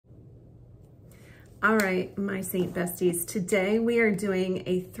All right, my Saint besties, today we are doing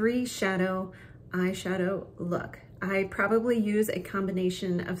a 3 shadow eyeshadow look. I probably use a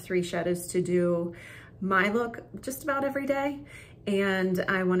combination of 3 shadows to do my look just about every day. And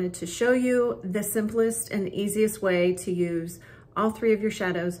I wanted to show you the simplest and easiest way to use all 3 of your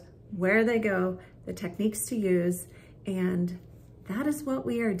shadows, where they go, the techniques to use, and that is what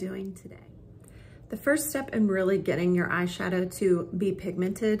we are doing today. The first step in really getting your eyeshadow to be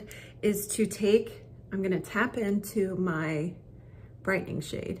pigmented is to I'm gonna tap into my brightening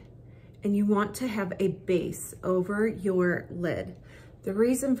shade, and you want to have a base over your lid. The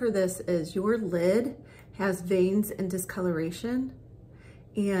reason for this is your lid has veins and discoloration,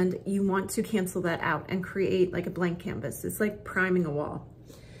 and you want to cancel that out and create like a blank canvas. It's like priming a wall.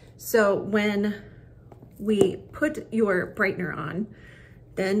 So when we put your brightener on,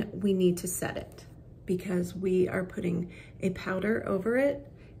 then we need to set it because we are putting a powder over it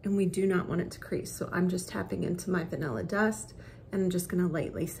and we do not want it to crease. So I'm just tapping into my vanilla dust and I'm just gonna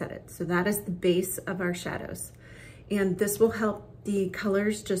lightly set it. So that is the base of our shadows. And this will help the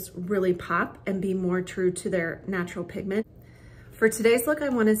colors just really pop and be more true to their natural pigment. For today's look, I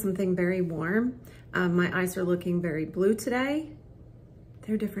wanted something very warm. My eyes are looking very blue today.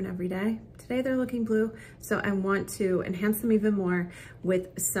 They're different every day. Today they're looking blue. So I want to enhance them even more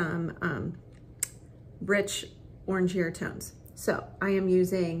with some rich orangier tones. So I am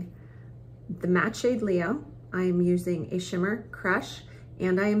using the matte shade Leo. I am using a shimmer Crush,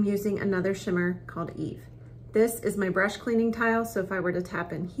 and I am using another shimmer called Eve. This is my brush cleaning tile. So if I were to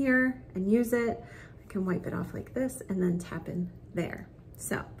tap in here and use it, I can wipe it off like this and then tap in there.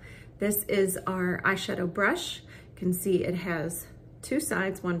 So this is our eyeshadow brush. You can see it has 2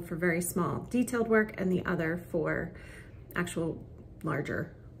 sides, one for very small detailed work and the other for actual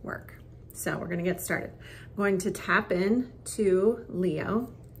larger work. So we're gonna get started. I'm going to tap in to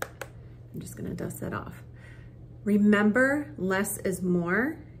Leo. I'm just gonna dust that off. Remember, less is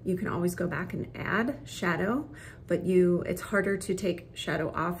more. You can always go back and add shadow, but it's harder to take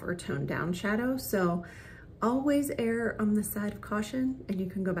shadow off or tone down shadow. So always err on the side of caution and you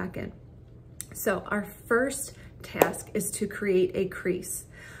can go back in. So our first task is to create a crease.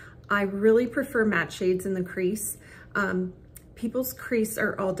 I really prefer matte shades in the crease. People's crease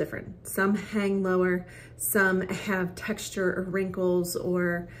are all different. Some hang lower, some have texture or wrinkles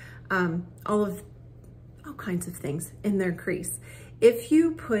or all kinds of things in their crease. If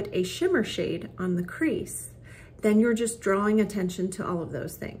you put a shimmer shade on the crease, then you're just drawing attention to all of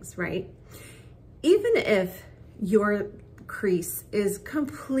those things, right? Even if your crease is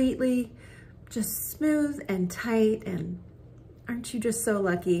completely just smooth and tight, and aren't you just so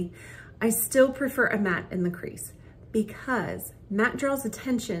lucky? I still prefer a matte in the crease because matte draws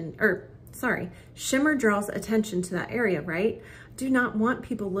attention, shimmer draws attention to that area, right? Do not want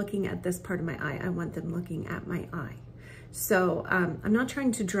people looking at this part of my eye. I want them looking at my eye. So I'm not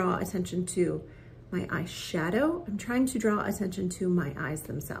trying to draw attention to my eyeshadow. I'm trying to draw attention to my eyes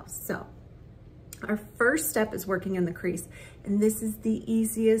themselves. So our first step is working in the crease, and this is the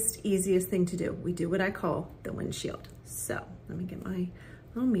easiest thing to do. We do what I call the windshield. So let me get my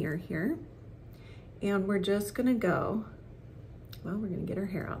little mirror here, and we're just gonna go, we're gonna get our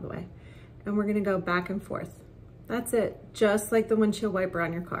hair out of the way, and we're gonna go back and forth. That's it, just like the windshield wiper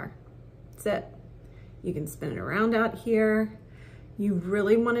on your car. That's it. You can spin it around out here. You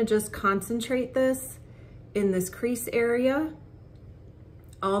really wanna just concentrate this in this crease area,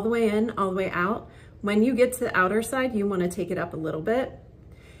 all the way in, all the way out. When you get to the outer side, you wanna take it up a little bit.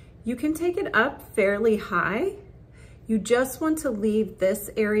 You can take it up fairly high. You just want to leave this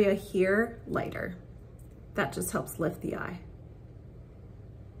area here lighter. That just helps lift the eye.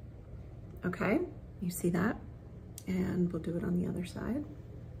 Okay, you see that? And we'll do it on the other side.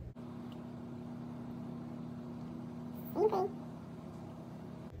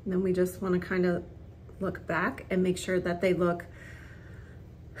 And then we just wanna kind of look back and make sure that they look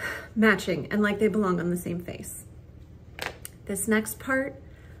matching and like they belong on the same face. This next part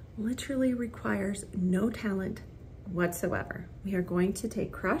literally requires no talent whatsoever. We are going to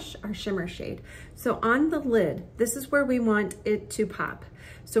take Crush, our shimmer shade. So on the lid, this is where we want it to pop.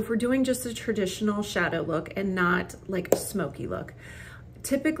 So if we're doing just a traditional shadow look and not like a smoky look,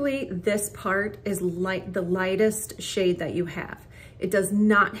 typically this part is the lightest shade that you have. It does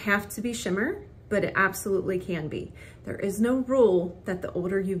not have to be shimmer, but it absolutely can be. There is no rule that the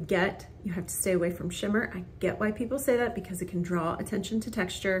older you get, you have to stay away from shimmer. I get why people say that because it can draw attention to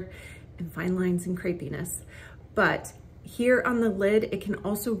texture and fine lines and crepiness. But here on the lid, it can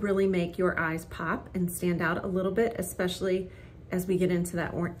also really make your eyes pop and stand out a little bit, especially as we get into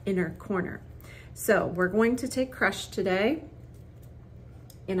that inner corner. So we're going to take Crush today,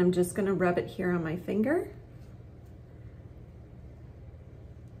 And I'm just gonna rub it here on my finger.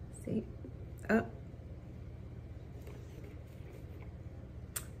 See, oh.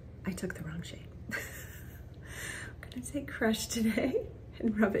 I took the wrong shade. I'm gonna take Crush today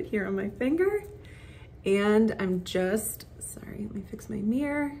and rub it here on my finger. And I'm just, sorry, let me fix my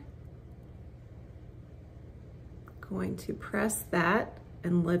mirror. Going to press that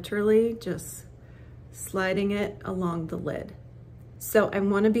and literally just sliding it along the lid. So I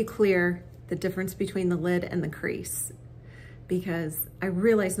want to be clear the difference between the lid and the crease, because I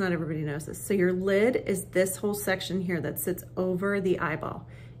realize not everybody knows this. So your lid is this whole section here that sits over the eyeball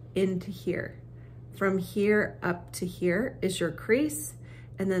into here. From here up to here is your crease.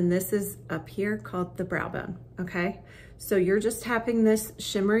 And then this is up here called the brow bone, okay? So you're just tapping this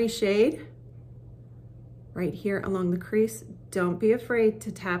shimmery shade right here along the crease. Don't be afraid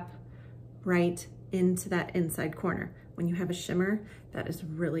to tap right into that inside corner. When you have a shimmer, that is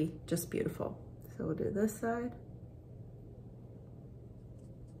really just beautiful. So we'll do this side.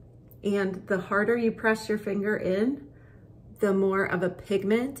 And the harder you press your finger in, the more of a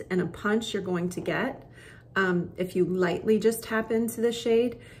pigment and a punch you're going to get. If you lightly just tap into the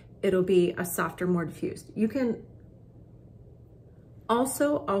shade, it'll be a softer, more diffused. You can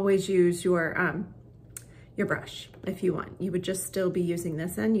also always use your brush if you want. You would just still be using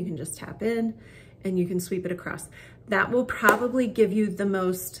this end. You can just tap in and you can sweep it across. That will probably give you the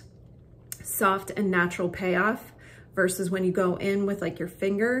most soft and natural payoff versus when you go in with like your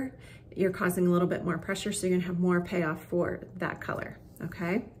finger, you're causing a little bit more pressure, so you're gonna have more payoff for that color,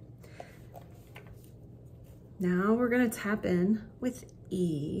 okay? Now we're gonna tap in with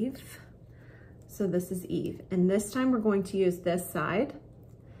Eve. So this is Eve, and this time we're going to use this side,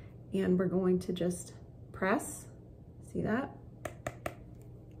 and we're going to just press, see that?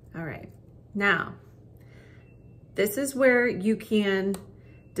 All right, now, this is where you can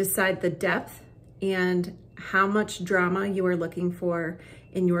decide the depth and how much drama you are looking for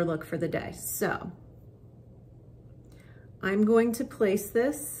in your look for the day. So, I'm going to place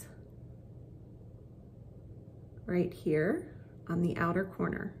this right here on the outer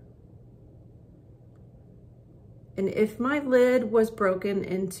corner. And if my lid was broken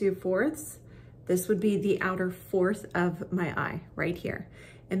into fourths, this would be the outer fourth of my eye right here.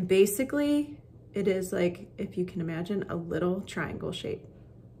 And basically it is like, if you can imagine, a little triangle shape.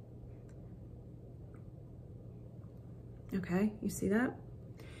 Okay, you see that?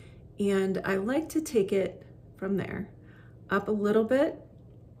 And I like to take it from there up a little bit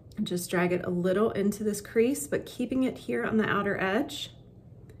and just drag it a little into this crease, but keeping it here on the outer edge.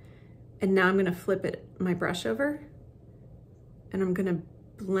 And now I'm gonna flip it, my brush over, and I'm gonna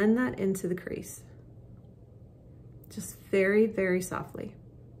blend that into the crease. Just very, very softly.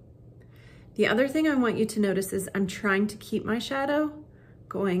 The other thing I want you to notice is I'm trying to keep my shadow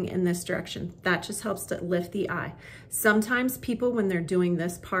going in this direction. That just helps to lift the eye. Sometimes people, when they're doing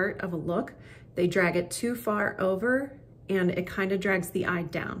this part of a look, they drag it too far over and it kind of drags the eye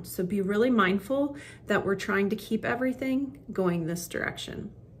down. So be really mindful that we're trying to keep everything going this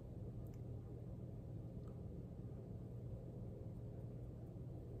direction.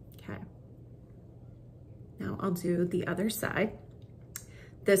 Okay. Now I'll do the other side.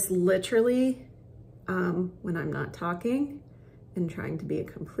 This literally, when I'm not talking and trying to be a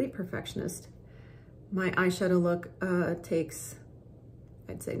complete perfectionist, my eyeshadow look takes,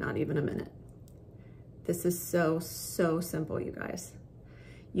 I'd say, not even a minute. This is so, so simple, you guys.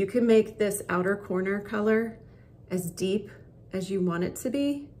 You can make this outer corner color as deep as you want it to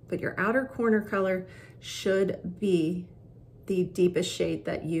be, but your outer corner color should be the deepest shade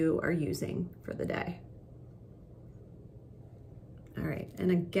that you are using for the day. All right,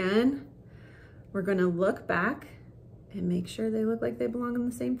 and again, we're gonna look back and make sure they look like they belong on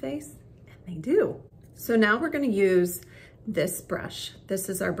the same face, and they do. So now we're gonna use this brush. This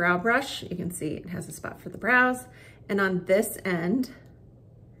is our brow brush. You can see it has a spot for the brows, and on this end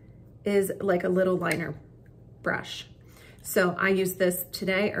is like a little liner brush. So I used this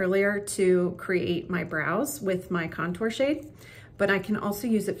today earlier to create my brows with my contour shade, but I can also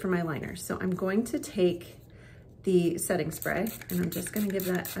use it for my liner. So I'm going to take the setting spray and I'm just gonna give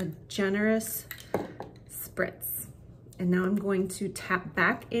that a generous spritz. And now I'm going to tap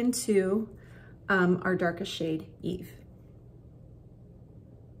back into our darkest shade, Eve.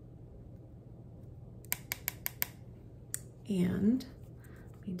 And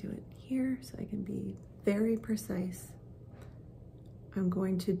let me do it here so I can be very precise. I'm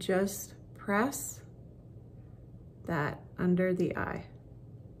going to just press that under the eye.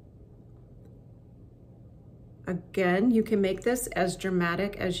 Again, you can make this as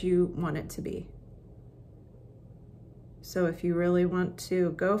dramatic as you want it to be. So if you really want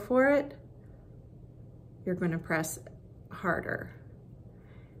to go for it, you're going to press harder.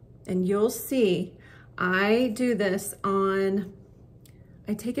 And you'll see, I do this on,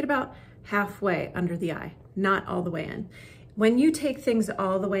 I take it about halfway under the eye, not all the way in. When you take things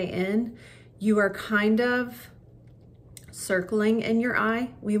all the way in, you are kind of circling in your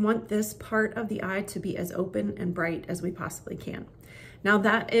eye. We want this part of the eye to be as open and bright as we possibly can. Now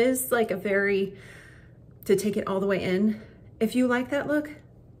that is like a very, to take it all the way in. If you like that look,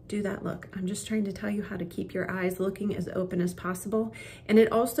 do that look. I'm just trying to tell you how to keep your eyes looking as open as possible. And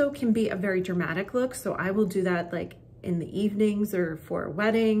it also can be a very dramatic look. So I will do that like in the evenings or for a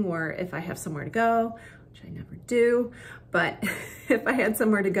wedding, or if I have somewhere to go, which I never do, but if I had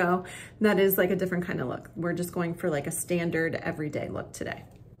somewhere to go, that is like a different kind of look. We're just going for like a standard everyday look today.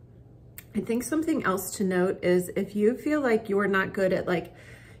 I think something else to note is if you feel like you're not good at like,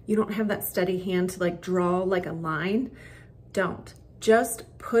 you don't have that steady hand to like draw like a line, don't.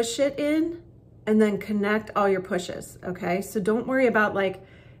 Just push it in and then connect all your pushes, okay? So don't worry about like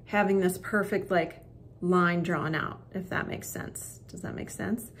having this perfect like line drawn out, if that makes sense. Does that make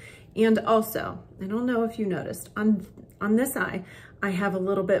sense? And also, I don't know if you noticed, on this eye, I have a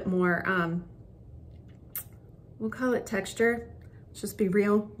little bit more, we'll call it texture. Let's just be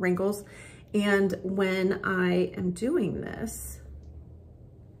real, wrinkles. And when I am doing this,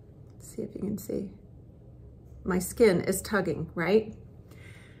 let's see if you can see, my skin is tugging, right?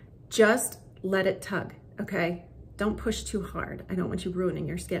 Just let it tug, okay? Don't push too hard. I don't want you ruining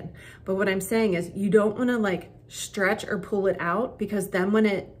your skin. But what I'm saying is you don't want to like stretch or pull it out, because then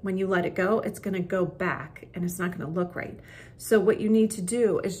when you let it go, it's going to go back and it's not going to look right. So what you need to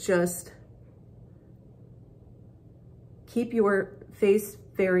do is just keep your face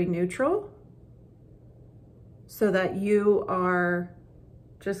very neutral so that you are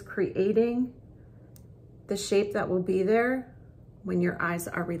just creating the shape that will be there when your eyes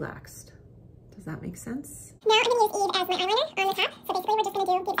are relaxed. Does that make sense? Now I'm going to use Eve as my eyeliner on the top. So basically we're just going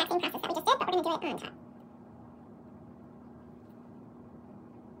to do the exact same process that we just did, but we're going to do it on top.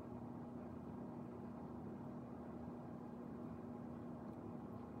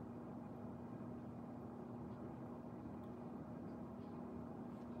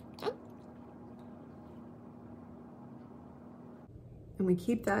 Okay. And we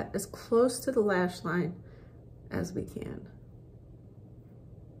keep that as close to the lash line as we can.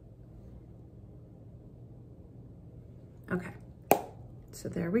 Okay, so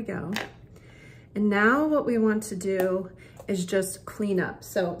there we go. And now what we want to do is just clean up.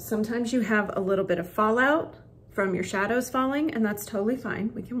 So sometimes you have a little bit of fallout from your shadows falling, and that's totally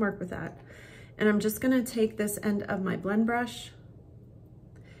fine. We can work with that. And I'm just gonna take this end of my blend brush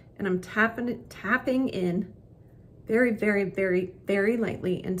and I'm tapping in very, very, very, very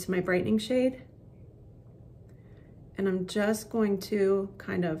lightly into my brightening shade. And I'm just going to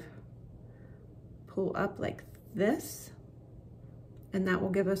kind of pull up like this, and that will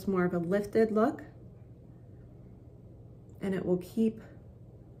give us more of a lifted look, and it will keep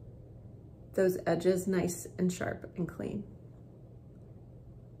those edges nice and sharp and clean.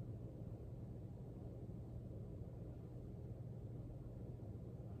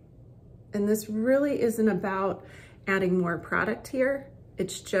 And this really isn't about adding more product here.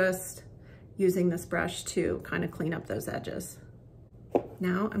 It's just using this brush to kind of clean up those edges.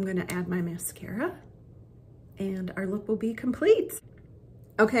 Now I'm gonna add my mascara and our look will be complete.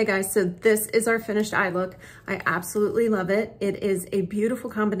 Okay guys, so this is our finished eye look. I absolutely love it. It is a beautiful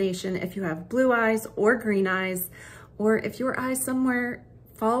combination if you have blue eyes or green eyes, or if your eyes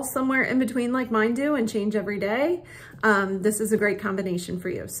fall somewhere in between like mine do and change every day. This is a great combination for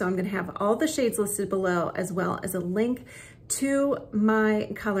you. So I'm gonna have all the shades listed below, as well as a link to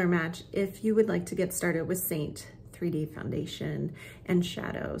my color match if you would like to get started with SEINT 3D foundation and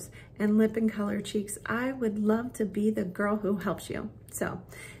shadows and lip and color cheeks. I would love to be the girl who helps you. So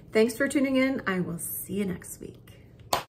thanks for tuning in. I will see you next week.